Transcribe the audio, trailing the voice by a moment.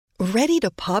Ready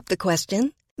to pop the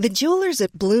question? The jewelers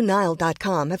at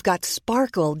BlueNile.com have got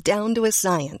sparkle down to a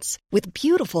science with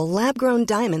beautiful lab-grown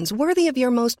diamonds worthy of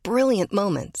your most brilliant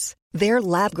moments. Their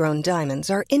lab-grown diamonds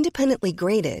are independently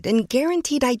graded and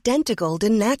guaranteed identical to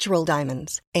natural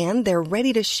diamonds, and they're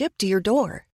ready to ship to your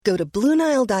door. Go to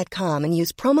BlueNile.com and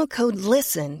use promo code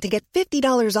LISTEN to get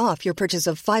 $50 off your purchase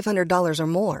of $500 or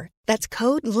more. That's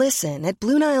code LISTEN at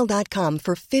BlueNile.com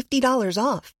for $50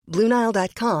 off.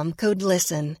 BlueNile.com, code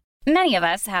LISTEN. Many of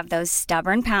us have those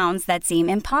stubborn pounds that seem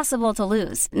impossible to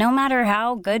lose, no matter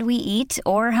how good we eat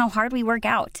or how hard we work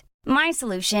out. My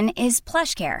solution is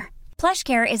PlushCare.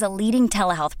 PlushCare is a leading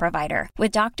telehealth provider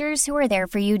with doctors who are there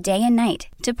for you day and night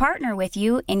to partner with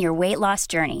you in your weight loss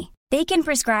journey. They can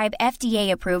prescribe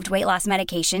FDA-approved weight loss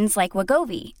medications like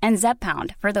Wegovy and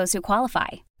Zepbound for those who qualify.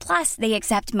 Plus, they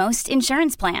accept most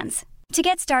insurance plans. To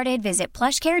get started, visit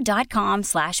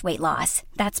plushcare.com/weightloss.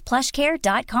 That's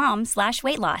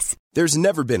plushcare.com/weightloss. There's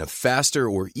never been a faster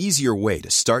or easier way to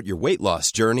start your weight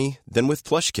loss journey than with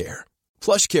PlushCare.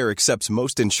 PlushCare accepts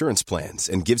most insurance plans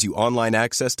and gives you online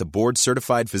access to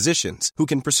board-certified physicians who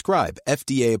can prescribe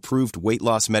FDA-approved weight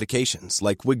loss medications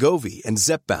like Wegovy and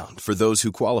Zepbound for those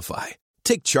who qualify.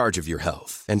 Take charge of your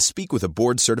health and speak with a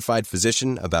board-certified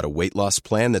physician about a weight loss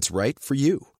plan that's right for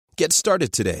you. Get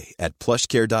started today at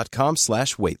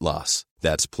plushcare.com/weightloss.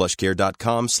 That's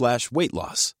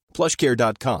plushcare.com/weightloss.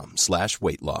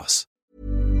 plushcare.com/weightloss.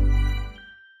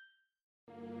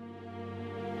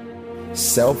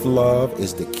 Self-love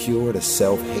is the cure to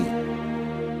self-hate.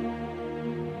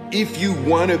 If you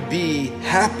want to be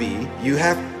happy, you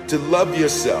have to love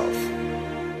yourself.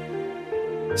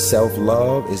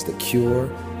 Self-love is the cure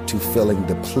to feeling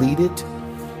depleted,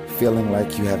 feeling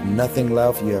like you have nothing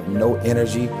left, you have no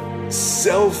energy.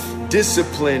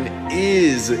 Self-discipline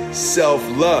is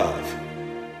self-love.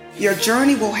 Your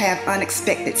journey will have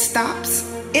unexpected stops.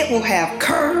 It will have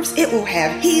curves. It will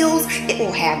have hills. It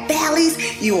will have valleys.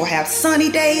 You will have sunny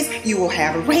days. You will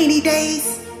have rainy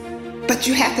days. But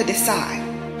you have to decide.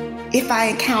 If I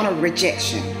encounter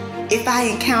rejection, if I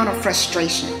encounter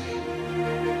frustration,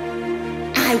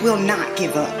 I will not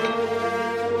give up.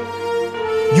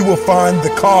 You will find the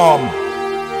calm,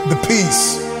 the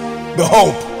peace, the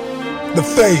hope, the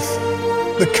faith,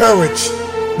 the courage,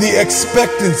 the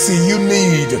expectancy you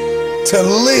need to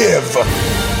live.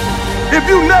 If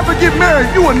you never get married,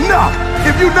 you enough.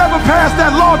 If you never pass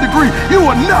that law degree,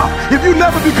 you enough. If you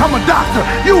never become a doctor,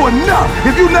 you enough.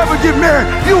 If you never get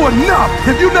married, you enough.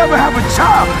 If you never have a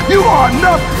child, you are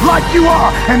enough like you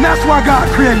are. And that's why God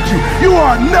created you. You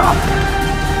are enough.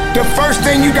 The first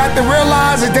thing you got to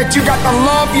realize is that you got to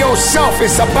love yourself.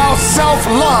 It's about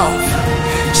self-love.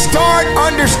 Start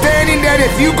understanding that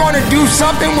if you're going to do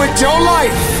something with your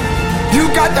life, you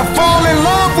got to fall in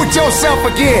love with yourself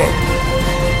again.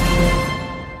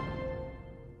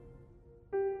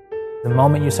 The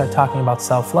moment you start talking about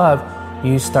self-love,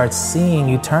 you start seeing,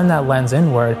 you turn that lens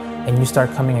inward and you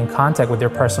start coming in contact with your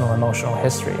personal emotional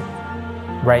history,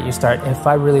 right? You start, if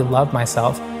I really love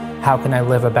myself, how can I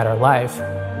live a better life?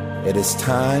 It is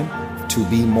time to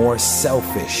be more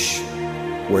selfish,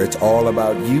 where it's all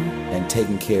about you and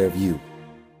taking care of you.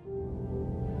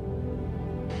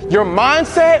 Your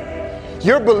mindset,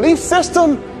 your belief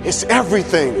system is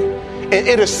everything. And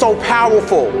it is so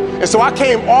powerful. And so I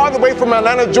came all the way from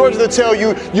Atlanta, Georgia to tell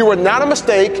you, you were not a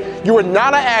mistake. You were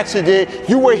not an accident.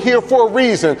 You were here for a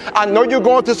reason. I know you're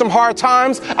going through some hard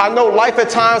times. I know life at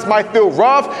times might feel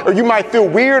rough, or you might feel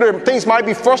weird, or things might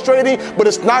be frustrating, but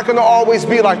it's not going to always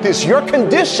be like this. Your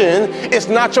condition is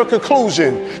not your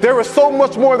conclusion. There is so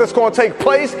much more that's going to take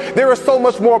place. There is so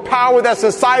much more power that's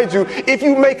inside you. If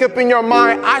you make up in your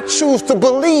mind, I choose to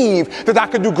believe that I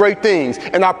can do great things.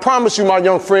 And I promise you, my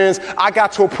young friends, I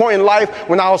got to a point in life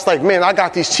when I was like, man, I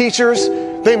got these teachers.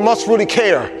 They must really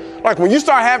care. Like when you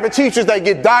start having teachers that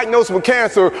get diagnosed with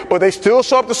cancer, but they still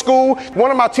show up to school. One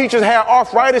of my teachers had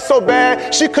arthritis so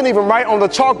bad, she couldn't even write on the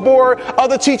chalkboard.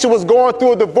 Other teacher was going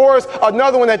through a divorce.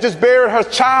 Another one that just buried her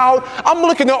child. I'm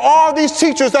looking at all these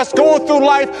teachers that's going through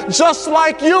life just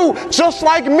like you, just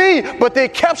like me, but they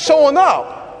kept showing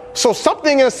up. So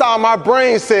something inside my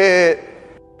brain said,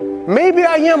 maybe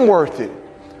I am worth it.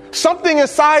 Something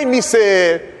inside me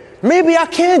said, maybe I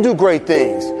can do great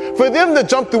things. For them to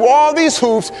jump through all these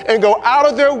hoops and go out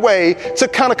of their way to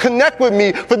kind of connect with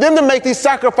me, for them to make these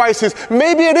sacrifices,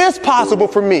 maybe it is possible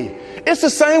for me. It's the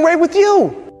same way with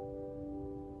you.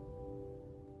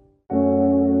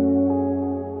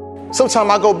 Sometimes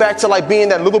I go back to like being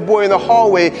that little boy in the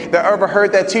hallway that ever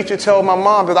heard that teacher tell my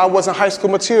mom that I wasn't high school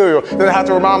material. Then I have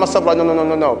to remind myself like,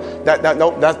 no.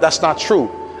 That's not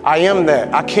true. I am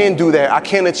that. I can do that. I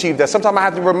can achieve that. Sometimes I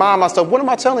have to remind myself, what am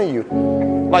I telling you?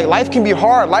 Like, life can be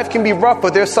hard, life can be rough,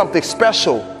 but there's something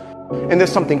special and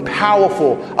there's something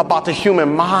powerful about the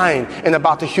human mind and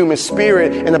about the human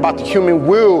spirit and about the human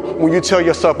will when you tell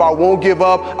yourself, I won't give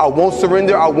up, I won't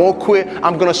surrender, I won't quit.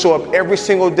 I'm going to show up every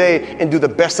single day and do the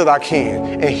best that I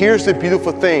can. And here's the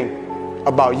beautiful thing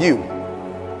about you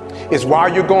is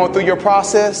while you're going through your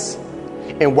process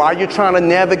and while you're trying to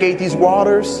navigate these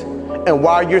waters and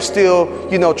while you're still,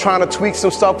 trying to tweak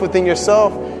some stuff within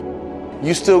yourself,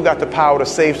 you still got the power to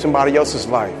save somebody else's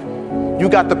life. You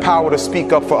got the power to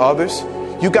speak up for others.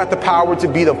 You got the power to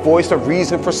be the voice of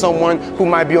reason for someone who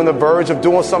might be on the verge of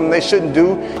doing something they shouldn't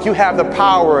do. You have the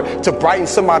power to brighten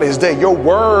somebody's day. Your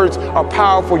words are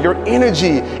powerful. Your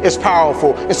energy is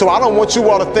powerful. And so I don't want you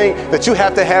all to think that you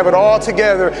have to have it all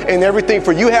together and everything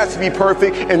for you has to be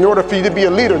perfect in order for you to be a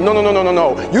leader. No.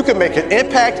 You can make an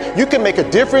impact. You can make a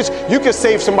difference. You can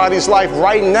save somebody's life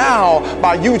right now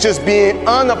by you just being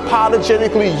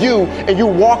unapologetically you, and you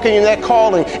walking in that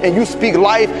calling and you speak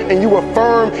life and you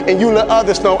affirm and you let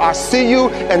others know, I see you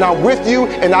and I'm with you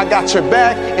and I got your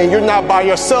back and you're not by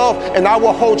yourself, and I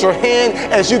will hold your hand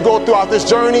as you go throughout this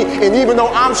journey. And even though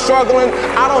I'm struggling,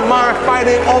 I don't mind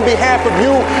fighting on behalf of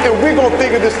you, and we're going to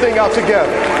figure this thing out together.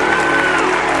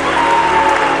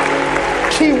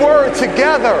 Key word,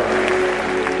 together.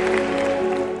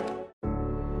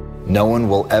 No one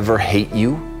will ever hate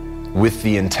you with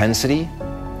the intensity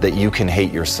that you can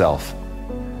hate yourself.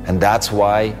 And that's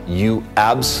why you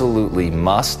absolutely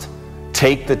must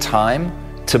take the time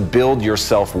to build your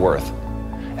self-worth.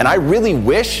 And I really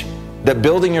wish that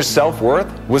building your self-worth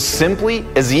was simply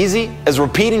as easy as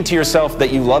repeating to yourself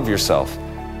that you love yourself.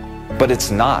 But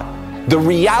it's not. The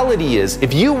reality is,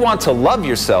 if you want to love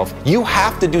yourself, you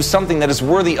have to do something that is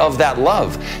worthy of that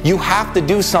love. You have to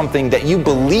do something that you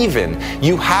believe in.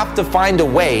 You have to find a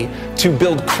way to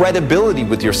build credibility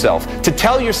with yourself, to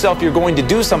tell yourself you're going to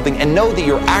do something and know that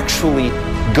you're actually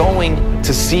going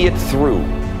to see it through.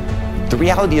 The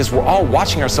reality is we're all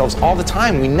watching ourselves all the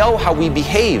time. We know how we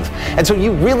behave. And so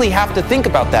you really have to think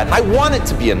about that. And I want it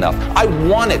to be enough. I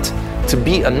want it to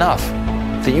be enough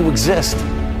that you exist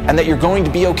and that you're going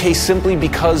to be okay simply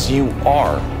because you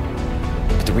are.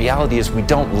 But the reality is we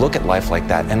don't look at life like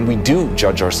that, and we do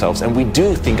judge ourselves, and we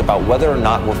do think about whether or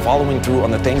not we're following through on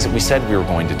the things that we said we were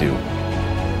going to do.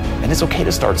 And it's okay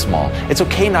to start small. It's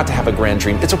okay not to have a grand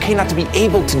dream. It's okay not to be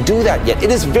able to do that yet. It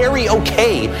is very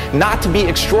okay not to be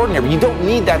extraordinary. You don't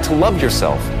need that to love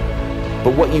yourself.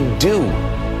 But what you do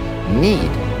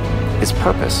need is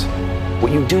purpose.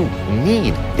 What you do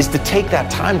need is to take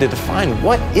that time to define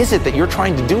what is it that you're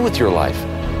trying to do with your life?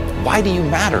 Why do you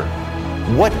matter?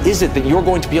 What is it that you're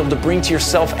going to be able to bring to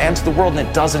yourself and to the world? And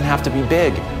it doesn't have to be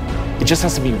big. It just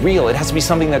has to be real. It has to be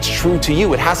something that's true to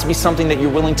you. It has to be something that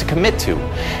you're willing to commit to.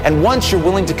 And once you're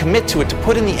willing to commit to it, to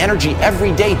put in the energy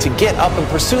every day to get up and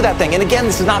pursue that thing. And again,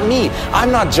 this is not me.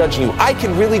 I'm not judging you. I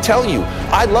can really tell you,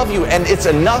 I love you, and it's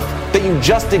enough that you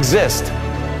just exist.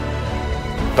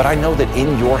 But I know that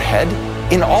in your head,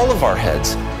 in all of our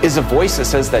heads, is a voice that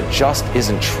says that just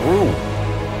isn't true.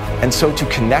 And so to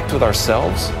connect with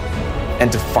ourselves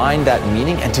and to find that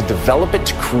meaning and to develop it,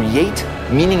 to create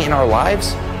meaning in our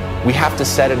lives, we have to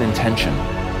set an intention,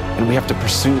 and we have to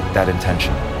pursue that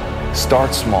intention.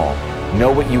 Start small,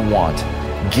 know what you want,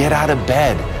 get out of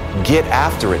bed, get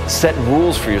after it, set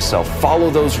rules for yourself, follow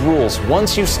those rules.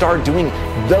 Once you start doing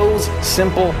those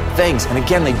simple things, and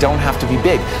again, they don't have to be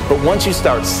big, but once you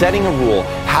start setting a rule,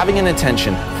 having an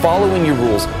intention, following your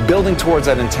rules, building towards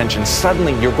that intention,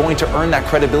 suddenly you're going to earn that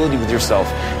credibility with yourself.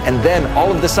 And then all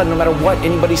of a sudden, no matter what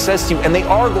anybody says to you, and they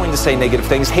are going to say negative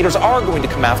things, haters are going to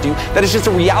come after you, that is just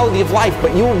a reality of life,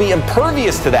 but you will be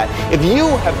impervious to that if you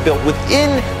have built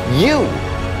within you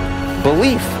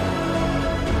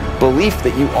belief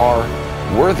that you are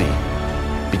worthy,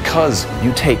 because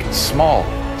you take small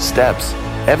steps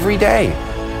every day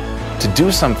to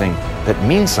do something that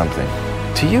means something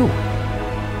to you.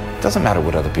 It doesn't matter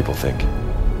what other people think,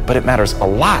 but it matters a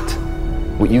lot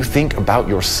what you think about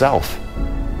yourself.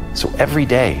 So every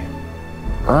day,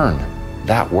 earn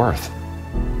that worth.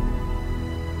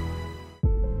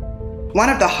 One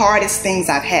of the hardest things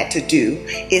I've had to do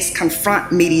is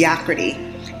confront mediocrity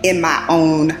in my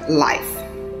own life.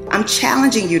 I'm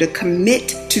challenging you to commit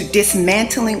to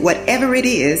dismantling whatever it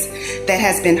is that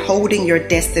has been holding your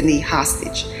destiny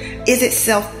hostage. Is it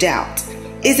self-doubt?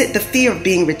 Is it the fear of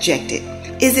being rejected?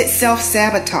 Is it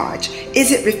self-sabotage?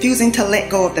 Is it refusing to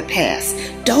let go of the past?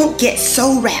 Don't get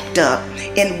so wrapped up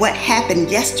in what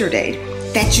happened yesterday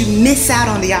that you miss out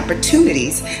on the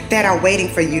opportunities that are waiting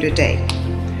for you today.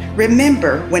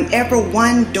 Remember, whenever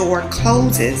one door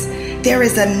closes, there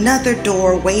is another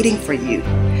door waiting for you.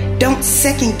 Don't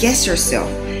second guess yourself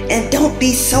And don't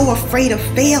be so afraid of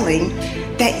failing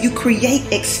that you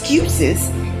create excuses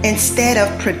instead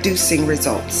of producing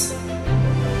results.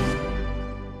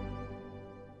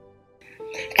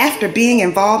 After being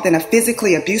involved in a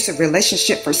physically abusive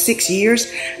relationship for 6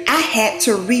 years, I had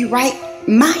to rewrite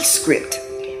my script.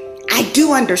 I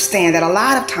do understand that a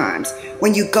lot of times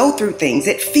when you go through things,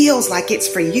 it feels like it's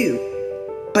for you,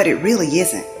 but it really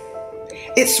isn't.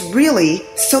 It's really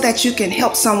so that you can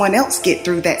help someone else get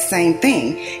through that same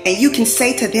thing. And you can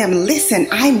say to them, listen,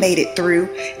 I made it through,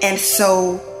 and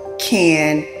so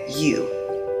can you.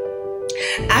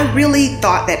 I really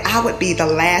thought that I would be the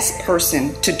last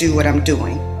person to do what I'm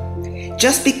doing,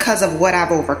 just because of what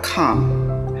I've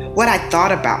overcome, what I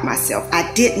thought about myself.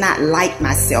 I did not like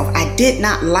myself. I did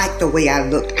not like the way I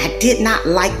looked. I did not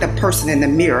like the person in the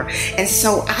mirror. And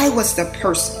so I was the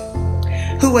person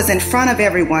who was in front of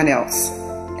everyone else.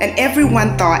 And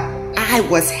everyone thought I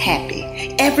was happy.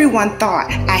 Everyone thought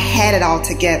I had it all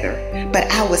together.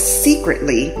 But I was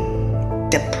secretly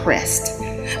depressed.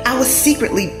 I was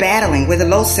secretly battling with a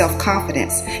low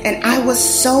self-confidence. And I was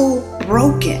so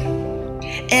broken.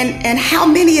 And how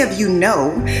many of you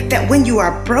know that when you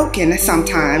are broken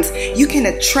sometimes, you can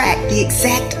attract the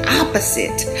exact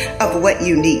opposite of what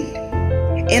you need?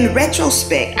 In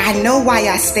retrospect, I know why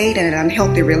I stayed in an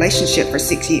unhealthy relationship for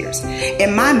 6 years.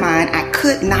 In my mind, I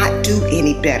could not do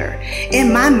any better.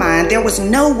 In my mind, there was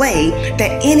no way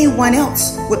that anyone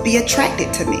else would be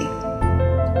attracted to me.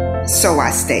 So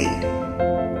I stayed.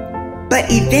 But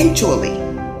eventually,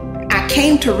 I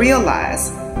came to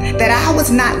realize that I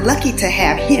was not lucky to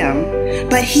have him,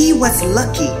 but he was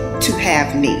lucky to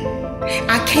have me.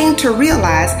 I came to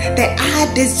realize that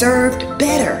I deserved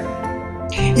better.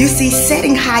 You see,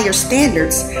 setting higher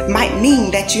standards might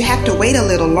mean that you have to wait a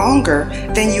little longer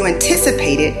than you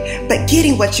anticipated, but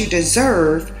getting what you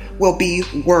deserve will be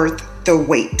worth the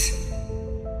wait.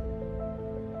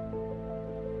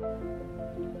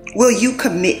 Will you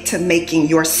commit to making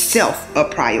yourself a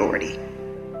priority?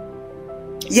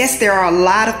 Yes, there are a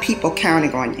lot of people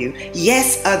counting on you.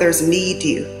 Yes, others need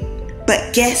you.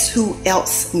 But guess who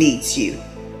else needs you?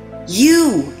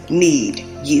 You need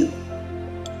you.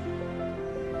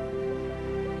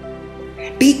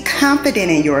 Be confident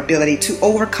in your ability to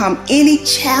overcome any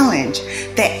challenge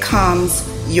that comes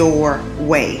your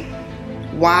way.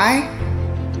 Why?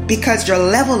 Because your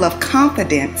level of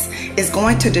confidence is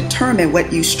going to determine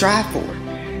what you strive for.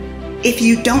 If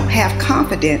you don't have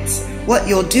confidence, what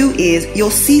you'll do is you'll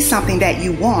see something that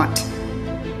you want,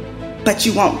 but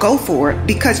you won't go for it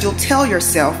because you'll tell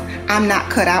yourself, I'm not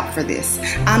cut out for this.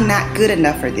 I'm not good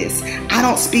enough for this. I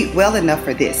don't speak well enough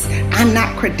for this. I'm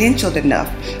not credentialed enough,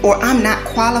 or I'm not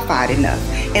qualified enough.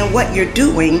 And what you're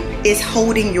doing is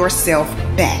holding yourself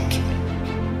back.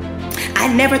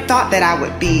 I never thought that I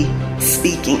would be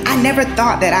speaking. I never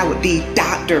thought that I would be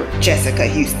Dr. Jessica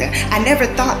Houston. I never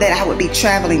thought that I would be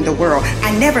traveling the world.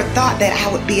 I never thought that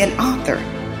I would be an author.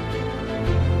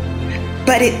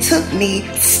 But it took me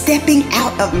stepping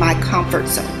out of my comfort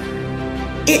zone.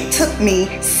 It took me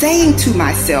saying to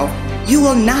myself, you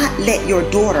will not let your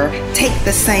daughter take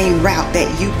the same route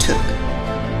that you took.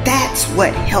 That's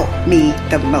what helped me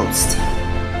the most.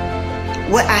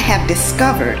 What I have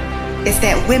discovered is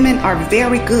that women are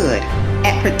very good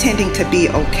at pretending to be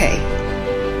okay.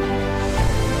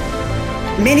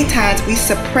 Many times we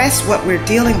suppress what we're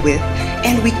dealing with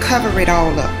and we cover it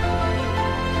all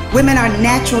up. Women are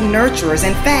natural nurturers.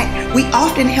 In fact, we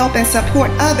often help and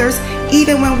support others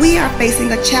even when we are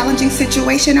facing a challenging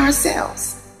situation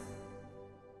ourselves.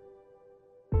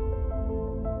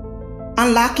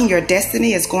 Unlocking your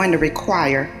destiny is going to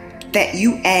require that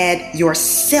you add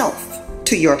yourself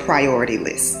to your priority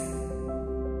list.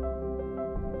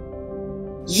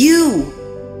 You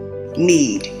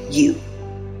need you.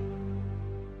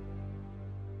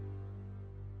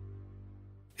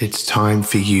 It's time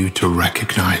for you to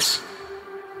recognize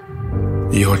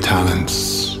your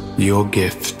talents, your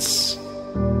gifts,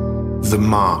 the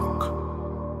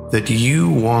mark that you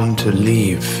want to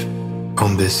leave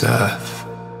on this earth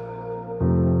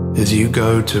as you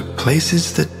go to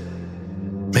places that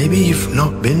maybe you've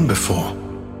not been before.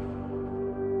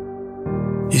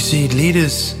 You see,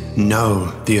 leaders know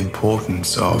the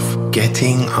importance of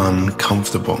getting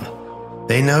uncomfortable.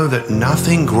 They know that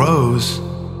nothing grows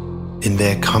in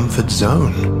their comfort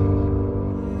zone.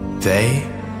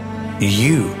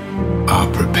 You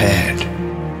are prepared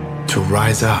to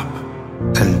rise up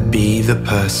and be the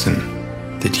person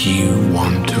that you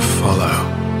want to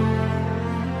follow.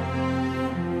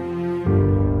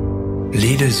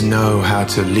 Leaders know how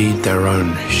to lead their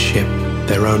own ship,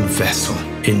 their own vessel,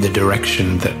 in the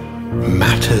direction that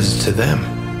matters to them.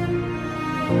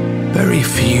 very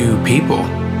few people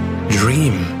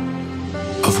dream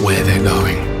of where they're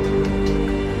going.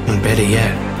 And better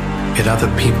yet, get other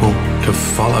people to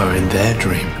follow in their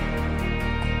dream.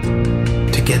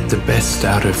 To get the best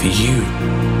out of you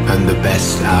and the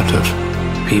best out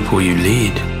of people you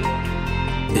lead,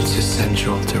 it's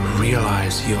essential to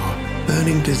realize your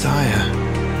burning desire,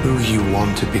 who you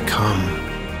want to become,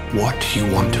 what you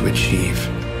want to achieve,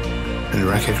 and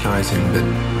recognizing that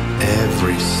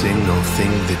every single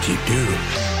thing that you do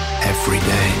every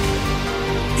day,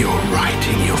 you're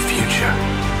writing your future.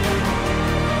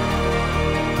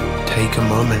 Take a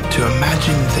moment to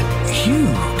imagine that you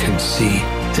can see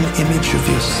an image of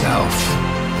yourself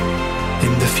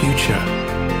in the future.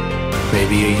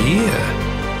 Maybe a year,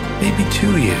 maybe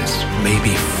 2 years,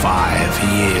 maybe 5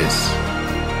 years.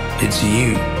 It's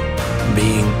you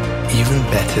being even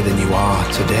better than you are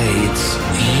today. It's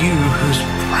you who's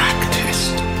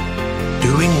practiced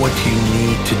doing what you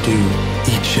need to do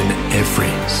each and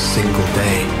every single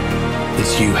day.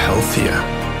 It's you healthier,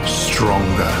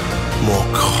 stronger, more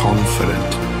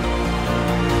confident.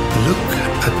 Look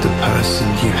at the person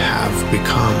you have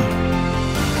become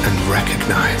and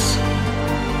recognize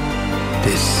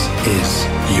this is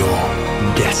your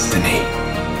destiny.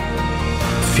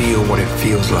 Feel what it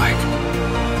feels like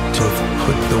to have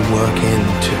put the work in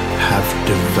to have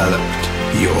developed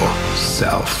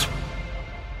yourself.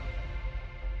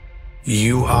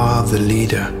 You are the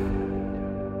leader.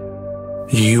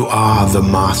 You are the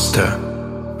master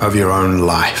of your own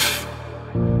life.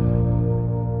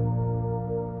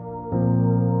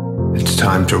 It's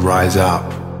time to rise up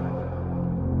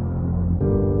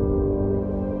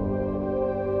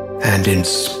and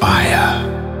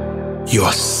inspire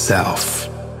yourself.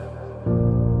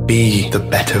 Be the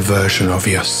better version of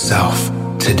yourself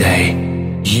today.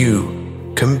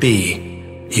 You can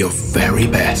be your very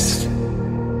best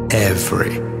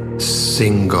every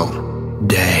single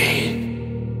day.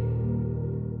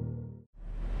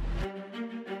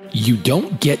 You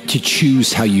don't get to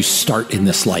choose how you start in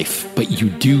this life, but you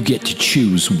do get to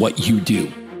choose what you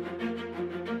do.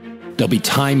 There'll be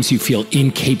times you feel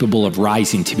incapable of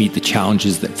rising to meet the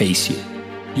challenges that face you.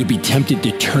 You'll be tempted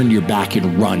to turn your back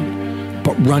and run,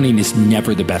 but running is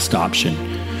never the best option.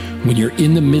 When you're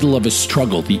in the middle of a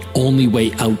struggle, the only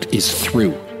way out is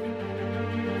through.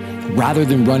 Rather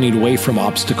than running away from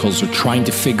obstacles or trying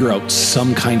to figure out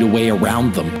some kind of way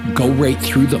around them, go right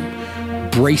through them.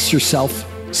 Brace yourself,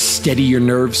 steady your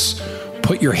nerves,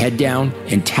 put your head down,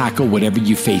 and tackle whatever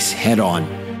you face head on.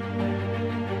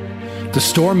 The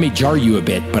storm may jar you a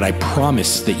bit, but I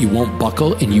promise that you won't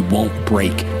buckle and you won't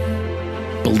break.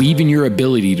 Believe in your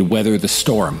ability to weather the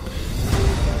storm.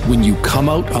 When you come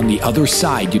out on the other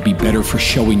side, you'll be better for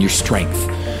showing your strength.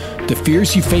 The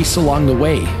fears you face along the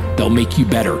way, they'll make you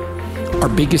better. Our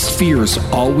biggest fears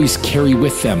always carry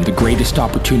with them the greatest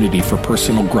opportunity for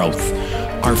personal growth.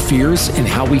 Our fears and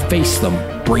how we face them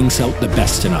brings out the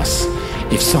best in us.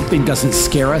 If something doesn't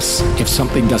scare us, if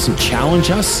something doesn't challenge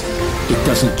us, it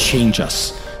doesn't change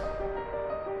us.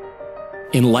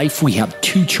 In life, we have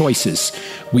two choices.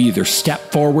 We either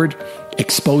step forward,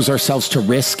 expose ourselves to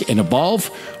risk and evolve,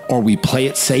 or we play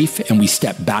it safe and we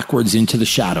step backwards into the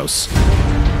shadows.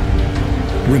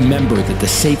 Remember that the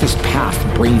safest path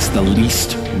brings the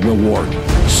least reward.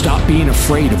 Stop being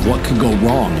afraid of what could go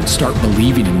wrong and start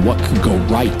believing in what could go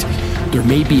right. There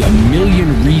may be a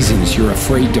million reasons you're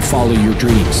afraid to follow your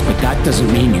dreams, but that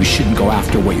doesn't mean you shouldn't go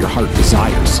after what your heart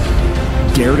desires.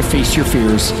 Dare to face your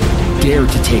fears, dare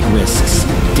to take risks,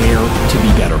 dare to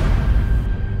be better.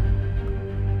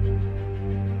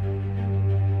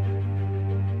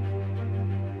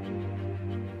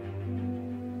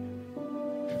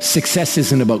 Success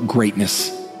isn't about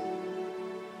greatness.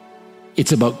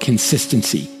 It's about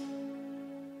consistency.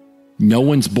 No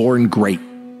one's born great.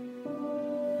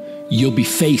 You'll be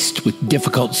faced with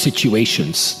difficult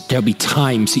situations. There'll be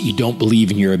times that you don't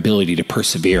believe in your ability to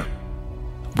persevere.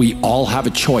 We all have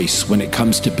a choice when it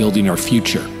comes to building our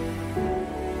future.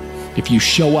 If you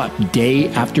show up day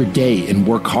after day and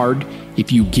work hard,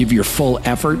 if you give your full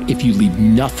effort, if you leave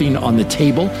nothing on the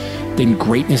table, then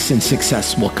greatness and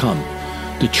success will come.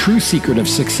 The true secret of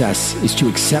success is to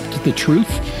accept the truth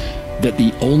that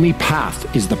the only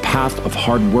path is the path of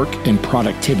hard work and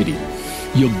productivity.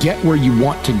 You'll get where you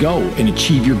want to go and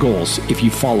achieve your goals if you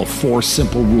follow 4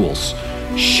 simple rules.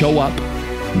 Show up,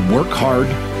 work hard,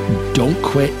 don't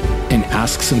quit, and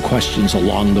ask some questions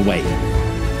along the way.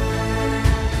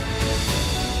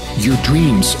 Your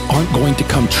dreams aren't going to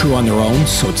come true on their own,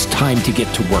 so it's time to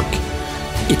get to work.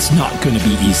 It's not going to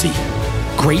be easy.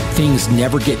 Great things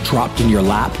never get dropped in your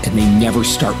lap, and they never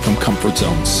start from comfort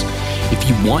zones. If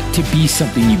you want to be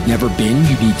something you've never been,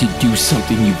 you need to do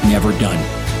something you've never done.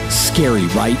 Scary,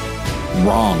 right?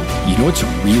 Wrong. You know what's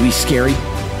really scary?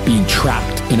 Being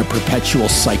trapped in a perpetual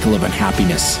cycle of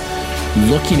unhappiness.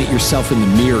 Looking at yourself in the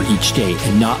mirror each day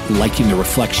and not liking the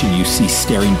reflection you see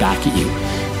staring back at you.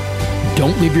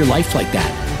 Don't live your life like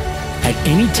that. At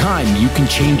any time, you can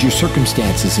change your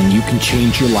circumstances and you can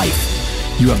change your life.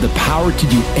 You have the power to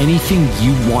do anything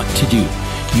you want to do.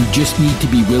 You just need to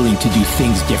be willing to do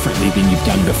things differently than you've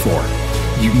done before.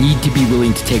 You need to be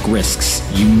willing to take risks.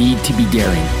 You need to be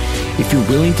daring. If you're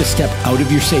willing to step out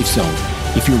of your safe zone,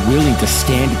 if you're willing to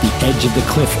stand at the edge of the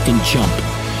cliff and jump,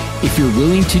 if you're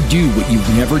willing to do what you've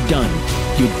never done,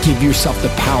 you'll give yourself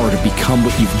the power to become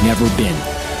what you've never been.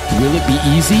 Will it be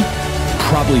easy?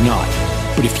 Probably not.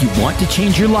 But if you want to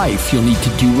change your life, you'll need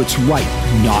to do what's right,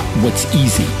 not what's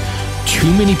easy.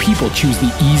 Too many people choose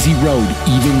the easy road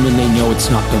even when they know it's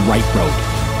not the right road.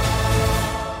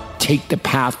 Take the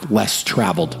path less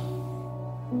traveled.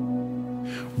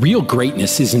 Real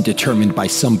greatness isn't determined by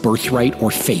some birthright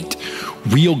or fate.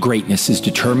 Real greatness is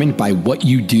determined by what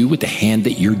you do with the hand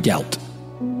that you're dealt.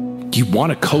 Do you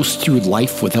want to coast through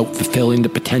life without fulfilling the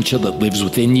potential that lives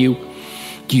within you?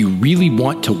 Do you really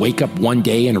want to wake up one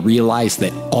day and realize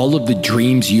that all of the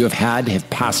dreams you have had have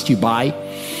passed you by?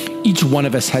 Each one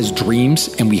of us has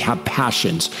dreams and we have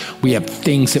passions. We have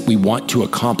things that we want to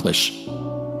accomplish.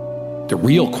 The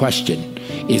real question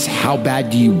is, how bad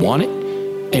do you want it?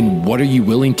 And what are you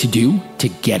willing to do to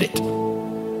get it?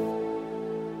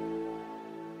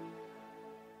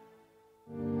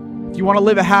 If you want to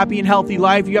live a happy and healthy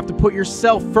life, you have to put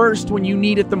yourself first when you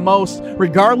need it the most,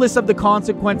 regardless of the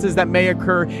consequences that may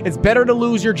occur. It's better to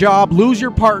lose your job, lose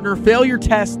your partner, fail your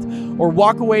test, or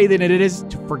walk away than it is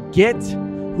to forget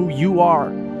who you are.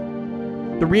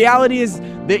 The reality is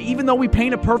that even though we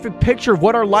paint a perfect picture of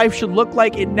what our life should look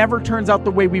like, it never turns out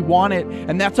the way we want it.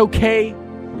 And that's okay,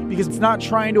 because it's not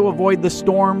trying to avoid the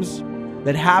storms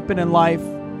that happen in life,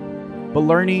 but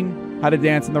learning how to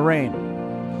dance in the rain.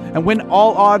 And when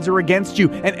all odds are against you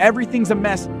and everything's a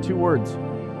mess, 2 words: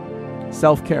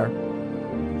 self-care.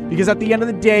 Because at the end of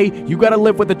the day, you got to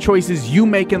live with the choices you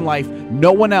make in life,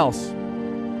 no one else.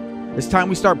 It's time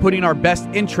we start putting our best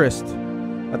interest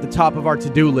at the top of our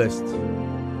to-do list.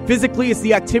 Physically, it's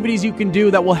the activities you can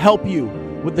do that will help you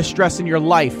with the stress in your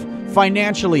life.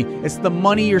 Financially, it's the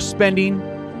money you're spending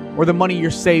or the money you're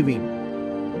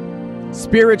saving.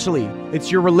 Spiritually,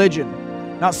 it's your religion.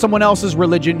 Not someone else's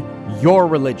religion, your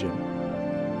religion.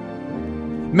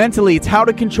 Mentally, it's how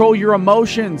to control your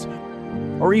emotions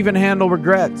or even handle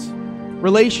regrets.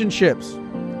 Relationships,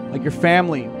 like your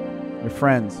family, your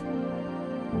friends.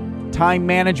 Time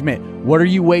management, what are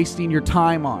you wasting your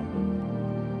time on?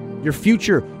 Your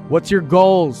future, what's your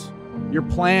goals, your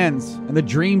plans, and the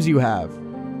dreams you have?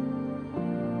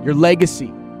 Your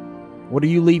legacy, what are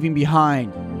you leaving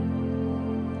behind?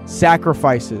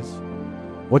 Sacrifices,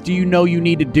 what do you know you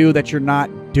need to do that you're not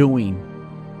doing?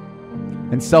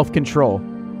 And self-control,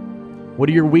 what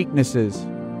are your weaknesses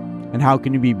and how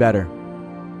can you be better?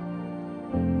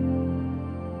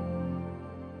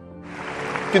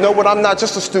 You know what? I'm not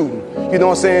just a student, you know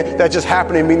what I'm saying, that just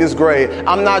happened to me in this grade.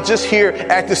 I'm not just here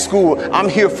at this school. I'm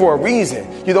here for a reason.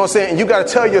 You know what I'm saying? And you got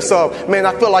to tell yourself, man,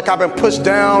 I feel like I've been pushed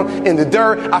down in the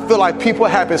dirt. I feel like people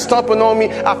have been stomping on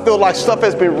me. I feel like stuff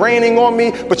has been raining on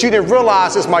me. But you didn't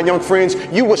realize this, my young friends.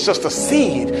 You was just a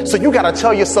seed. So you got to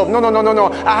tell yourself, no.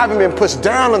 I haven't been pushed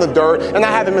down in the dirt and I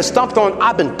haven't been stomped on.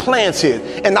 I've been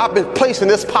planted and I've been placed in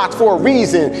this pot for a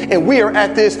reason. And we are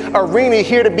at this arena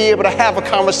here to be able to have a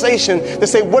conversation to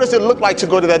say, what does it look like to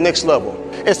go to that next level?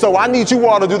 And so I need you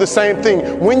all to do the same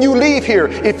thing. When you leave here,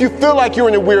 if you feel like you're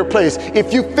in a weird place,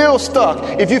 if you feel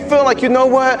stuck, if you feel like, you know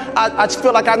what, I just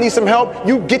feel like I need some help,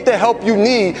 you get the help you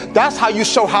need. That's how you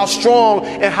show how strong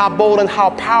and how bold and how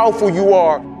powerful you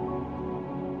are.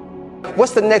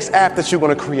 What's the next app that you're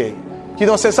going to create? You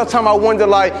know what I'm saying? Sometimes I wonder,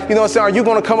 like, you know what I'm saying, are you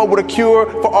going to come up with a cure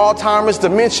for Alzheimer's,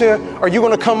 dementia? Are you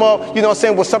going to come up, you know what I'm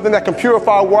saying, with something that can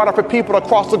purify water for people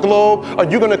across the globe? Are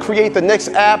you going to create the next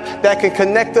app that can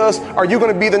connect us? Are you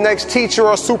going to be the next teacher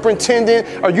or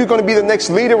superintendent? Are you going to be the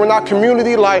next leader in our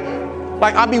community? Like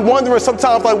I be wondering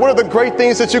sometimes, like, what are the great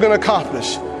things that you're going to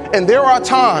accomplish? And there are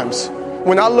times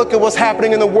when I look at what's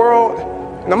happening in the world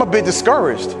and I'm a bit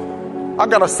discouraged. I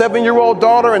got a 7-year-old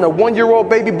daughter and a 1-year-old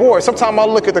baby boy. Sometimes I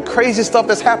look at the crazy stuff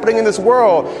that's happening in this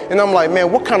world and I'm like,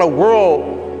 man, what kind of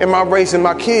world am I raising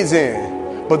my kids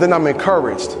in? But then I'm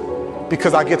encouraged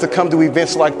because I get to come to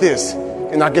events like this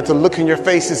and I get to look in your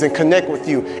faces and connect with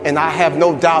you. And I have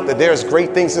no doubt that there's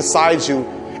great things inside you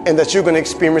and that you're going to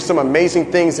experience some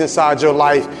amazing things inside your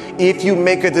life if you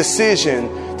make a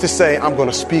decision to say, I'm going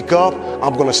to speak up,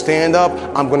 I'm going to stand up,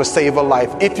 I'm going to save a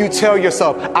life. If you tell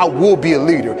yourself, I will be a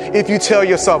leader. If you tell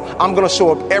yourself, I'm going to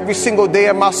show up every single day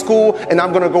at my school and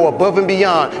I'm going to go above and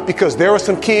beyond, because there are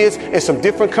some kids in some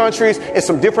different countries, in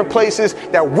some different places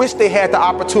that wish they had the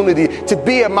opportunity to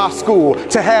be at my school,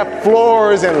 to have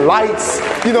floors and lights,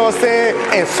 you know what I'm saying,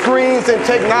 and screens and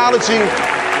technology.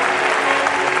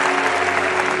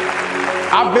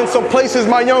 I've been some places,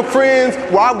 my young friends,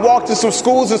 where I've walked in some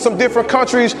schools in some different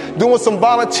countries doing some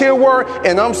volunteer work,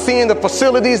 and I'm seeing the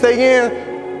facilities they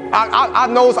in.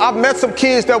 I've met some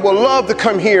kids that would love to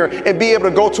come here and be able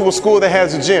to go to a school that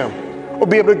has a gym, or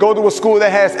be able to go to a school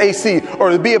that has AC, or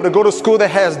to be able to go to a school that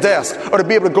has desks, or to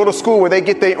be able to go to school where they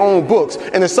get their own books.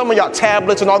 And then some of y'all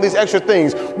tablets and all these extra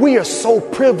things. We are so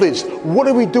privileged. What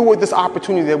do we do with this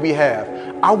opportunity that we have?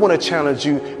 I want to challenge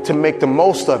you to make the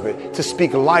most of it, to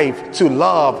speak life, to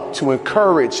love, to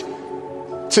encourage,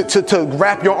 to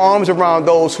wrap your arms around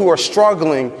those who are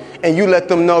struggling, and you let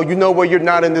them know, you know what, you're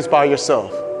not in this by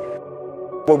yourself.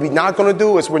 What we're not going to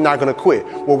do is we're not going to quit.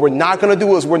 What we're not going to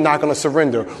do is we're not going to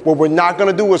surrender. What we're not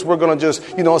going to do is we're going to just,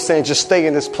 just stay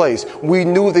in this place. We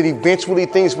knew that eventually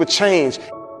things would change.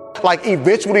 Like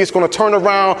eventually it's going to turn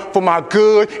around for my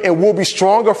good, and we'll be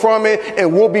stronger from it,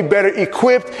 and we'll be better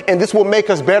equipped, and this will make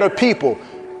us better people.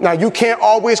 Now, you can't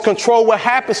always control what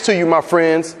happens to you, my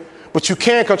friends, but you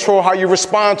can control how you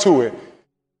respond to it.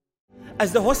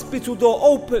 As the hospital door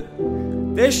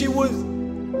opened, there she was,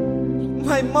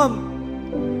 my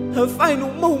mum, her final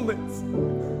moments.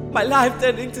 My life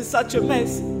turned into such a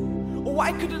mess.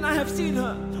 Why couldn't I have seen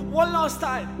her one last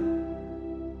time?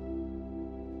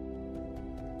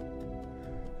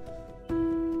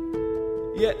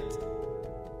 Yet,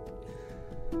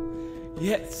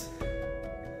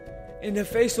 in the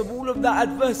face of all of that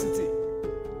adversity,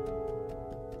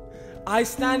 I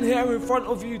stand here in front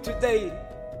of you today,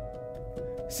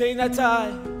 saying that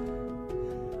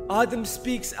Adam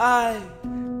Speaks, I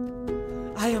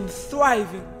am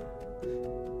thriving.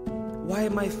 Why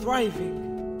am I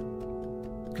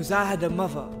thriving? Because I had a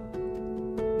mother.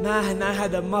 Man, I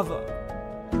had a mother.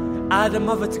 I had a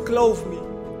mother to clothe me,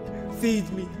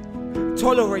 feed me,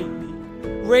 tolerate me,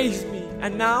 raise me,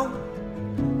 and now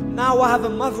I have a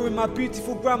mother in my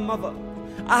beautiful grandmother.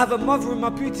 I have a mother in my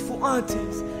beautiful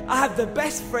aunties. I have the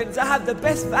best friends. I have the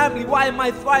best family. Why am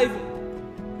I thriving?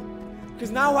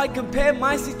 Because now I compare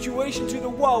my situation to the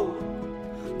world.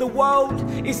 The world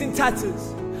is in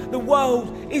tatters. The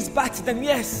world is battered, and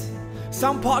yes,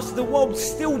 some parts of the world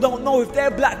still don't know if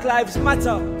their Black Lives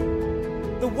Matter.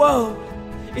 The world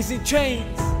is in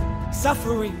chains.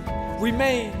 Suffering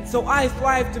remains. So I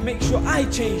thrive to make sure I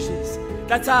change this.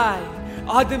 That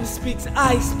Adam Speaks,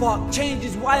 I spark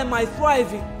changes. Why am I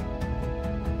thriving?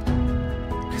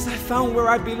 Because I found where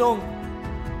I belong.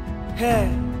 Here,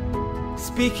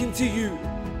 speaking to you.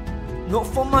 Not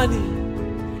for money,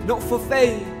 not for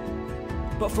fame,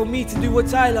 but for me to do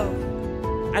what I love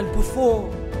and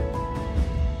perform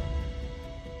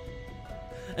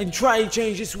and try to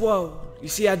change this world. You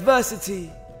see,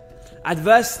 adversity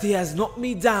has knocked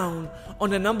me down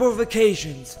on a number of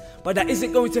occasions, but that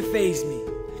isn't going to faze me,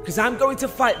 because I'm going to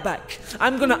fight back.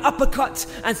 I'm going to uppercut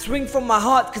and swing from my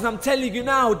heart, because I'm telling you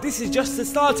now, this is just the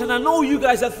start. And I know you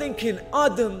guys are thinking,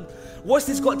 Adam, what's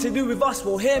this got to do with us?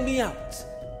 Well, hear me out.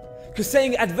 Because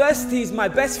saying adversity is my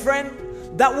best friend,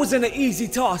 that wasn't an easy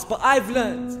task, but I've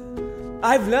learned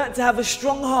to have a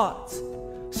strong heart.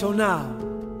 So now,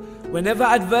 whenever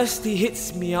adversity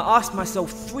hits me, I ask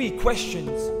myself 3 questions.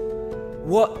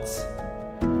 What,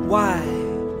 why,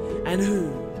 and who?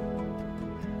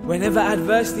 Whenever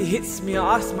adversity hits me,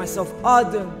 I ask myself,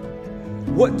 Adam,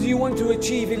 what do you want to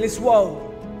achieve in this world?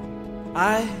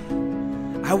 I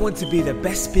want to be the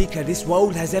best speaker this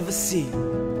world has ever seen.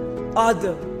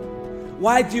 Adam,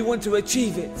 why do you want to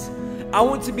achieve it? I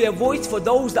want to be a voice for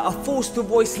those that are forced to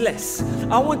voice less.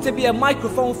 I want to be a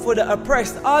microphone for the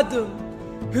oppressed. Adam,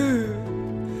 who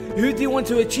do you want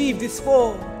to achieve this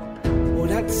for? Well,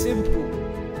 that's simple.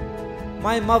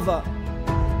 My mother,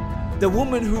 the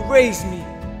woman who raised me,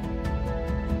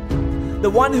 the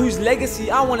one whose legacy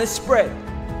I want to spread.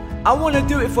 I want to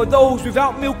do it for those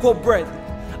without milk or bread.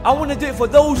 I want to do it for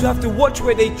those who have to watch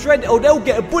where they tread, or they'll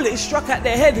get a bullet struck at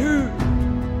their head.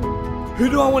 Who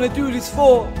do I want to do this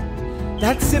for?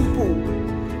 That's simple.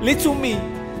 Little me,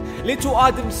 little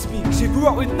Adam Speaks. You grew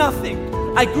up with nothing.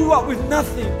 I grew up with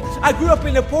nothing. I grew up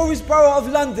in the poorest borough of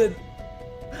London.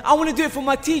 I want to do it for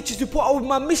my teachers who put up with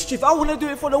my mischief. I want to do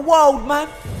it for the world, man.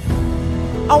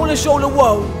 I want to show the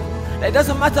world that it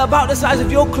doesn't matter about the size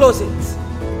of your closet.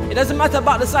 It doesn't matter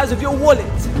about the size of your wallet.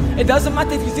 It doesn't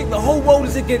matter if you think the whole world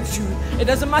is against you. It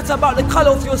doesn't matter about the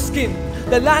color of your skin.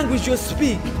 the language you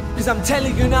speak. Because I'm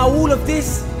telling you now, all of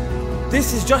this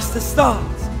is just the start.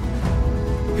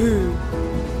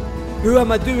 Who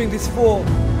am I doing this for?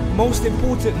 Most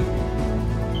importantly,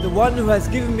 the one who has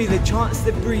given me the chance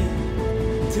to breathe,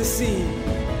 to see,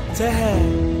 to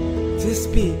hear, to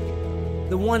speak.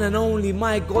 The one and only,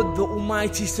 my God, the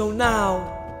Almighty. So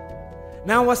now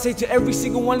I say to every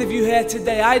single one of you here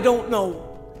today, I don't know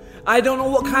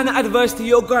what kind of adversity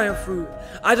you're going through.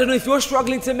 I don't know if you're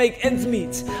struggling to make ends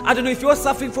meet. I don't know if you're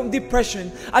suffering from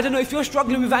depression. I don't know if you're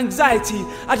struggling with anxiety.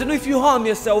 I don't know if you harm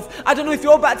yourself. I don't know if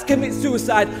you're about to commit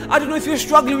suicide. I don't know if you're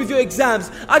struggling with your exams.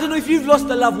 I don't know if you've lost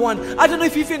a loved one. I don't know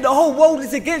if you think the whole world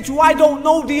is against you. I don't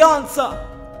know the answer.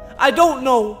 I don't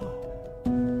know.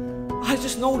 I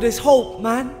just know there's hope,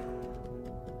 man.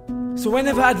 So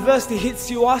whenever adversity hits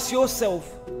you, ask yourself,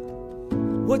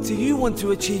 what do you want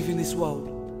to achieve in this world?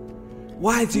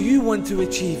 Why do you want to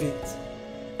achieve it?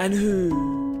 And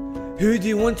who do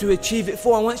you want to achieve it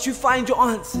for? And once you find your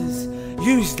answers,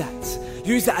 use that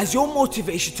as your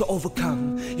motivation to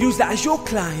overcome. Use that as your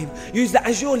climb. Use that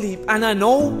as your leap. And I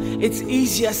know it's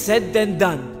easier said than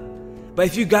done. But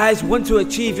if you guys want to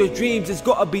achieve your dreams, it's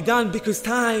got to be done, because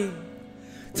time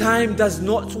does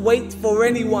not wait for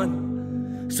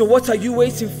anyone. So what are you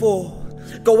waiting for?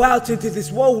 Go out into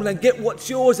this world and get what's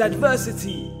yours.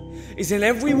 Adversity is in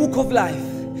every walk of life,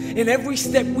 in every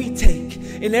step we take,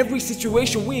 in every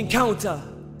situation we encounter.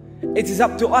 It is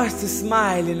up to us to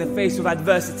smile in the face of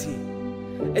adversity.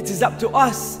 It is up to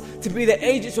us to be the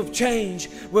agents of change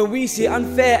when we see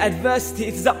unfair adversity.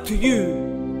 It is up to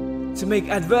you to make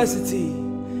adversity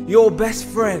your best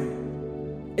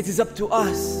friend. It is up to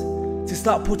us to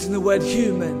start putting the word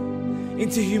human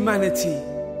into humanity.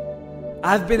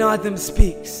 I've been Adam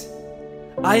Speaks.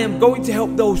 I am going to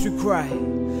help those who cry.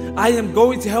 I am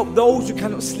going to help those who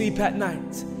cannot sleep at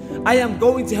night. I am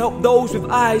going to help those with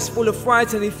eyes full of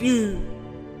fright. And if you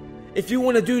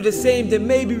want to do the same, then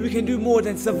maybe we can do more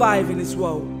than survive in this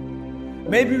world.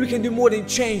 Maybe we can do more than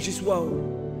change this world.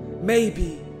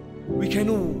 Maybe we can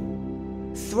all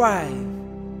thrive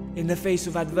in the face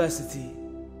of adversity.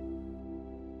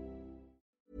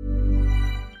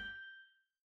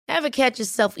 Ever catch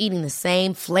yourself eating the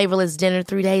same flavorless dinner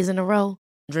 3 days in a row?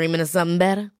 Dreaming of something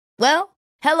better? Well,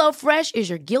 HelloFresh is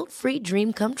your guilt-free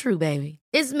dream come true, baby.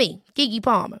 It's me, Keke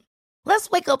Palmer. Let's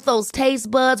wake up those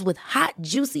taste buds with hot,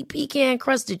 juicy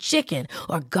pecan-crusted chicken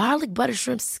or garlic butter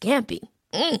shrimp scampi.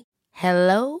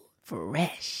 Hello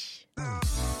Fresh.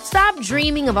 Stop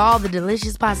dreaming of all the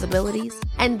delicious possibilities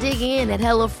and dig in at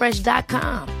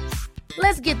HelloFresh.com.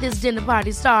 Let's get this dinner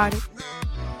party started.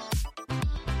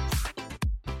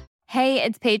 Hey,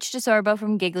 it's Paige DeSorbo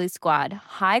from Giggly Squad.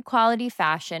 High quality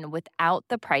fashion without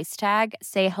the price tag.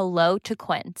 Say hello to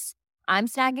Quince. I'm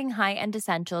snagging high-end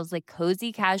essentials like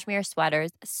cozy cashmere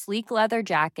sweaters, sleek leather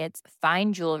jackets,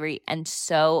 fine jewelry, and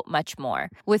so much more.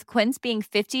 With Quince being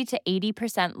 50 to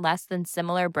 80% less than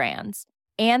similar brands.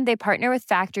 And they partner with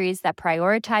factories that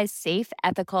prioritize safe,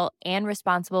 ethical, and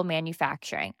responsible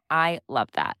manufacturing. I love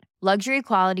that. Luxury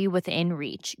quality within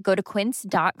reach. Go to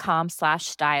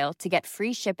quince.com/style to get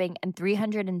free shipping and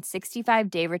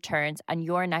 365-day returns on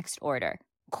your next order.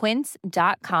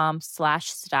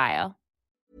 Quince.com/style.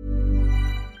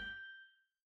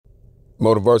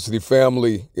 Motiversity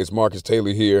family, it's Marcus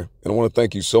Taylor here, and I want to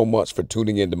thank you so much for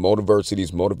tuning in to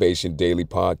Motiversity's Motivation Daily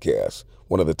Podcast,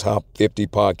 one of the top 50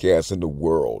 podcasts in the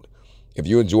world. If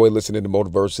you enjoy listening to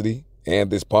Motiversity and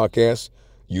this podcast,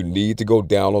 you need to go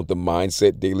download the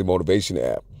Mindset Daily Motivation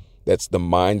app. That's the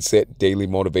Mindset Daily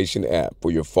Motivation app for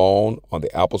your phone on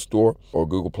the Apple Store or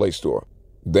Google Play Store.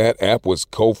 That app was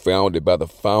co-founded by the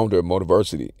founder of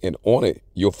Motiversity, and on it,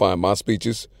 you'll find my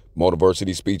speeches,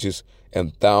 Motiversity speeches,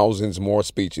 and thousands more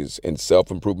speeches and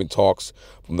self-improvement talks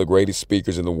from the greatest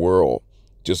speakers in the world.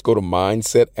 Just go to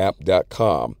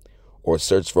mindsetapp.com or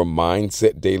search for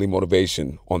Mindset Daily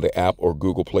Motivation on the app or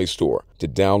Google Play Store to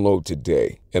download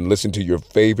today and listen to your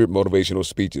favorite motivational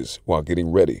speeches while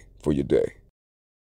getting ready for your day.